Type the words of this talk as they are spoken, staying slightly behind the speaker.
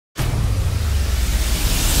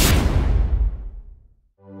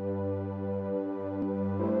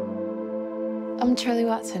I'm Charlie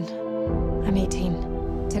Watson. I'm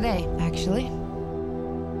 18. Today, actually.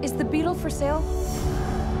 Is the Beetle for sale?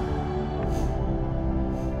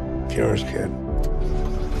 It's yours, kid.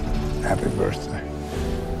 Happy birthday.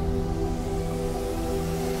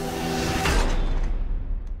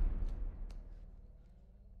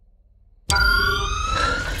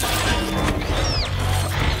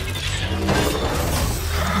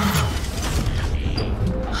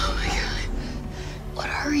 Oh my God. What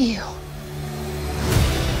are you?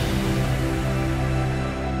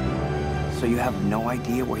 So you have no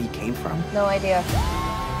idea where he came from? No idea.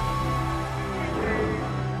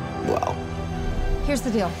 Well, Here's the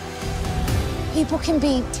deal. People can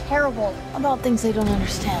be terrible about things they don't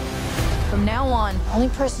understand. From now on, the only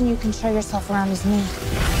person you can show yourself around is me.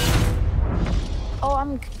 Oh,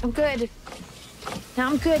 I'm good. No,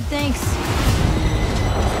 I'm good, thanks.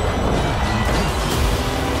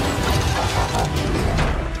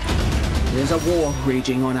 There's a war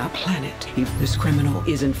raging on our planet. If this criminal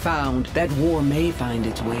isn't found, that war may find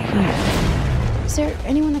its way here. Is there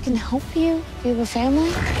anyone that can help you? Do you have a family?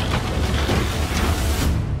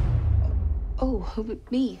 Oh,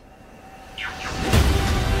 me.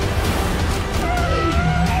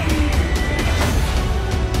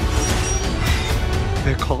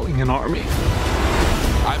 They're calling an army.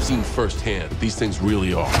 I've seen firsthand, these things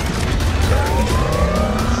really are.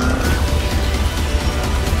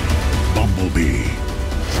 Bumblebee,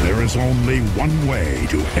 there is only one way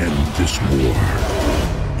to end this war.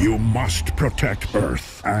 You must protect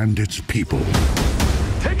Earth and its people.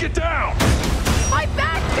 Take it down! My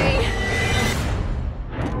back, me!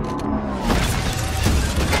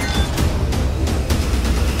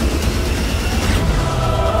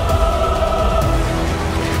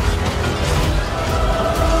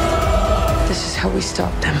 This is how we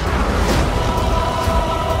stop them.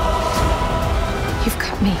 You've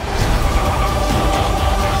got me.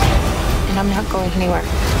 And I'm not going anywhere.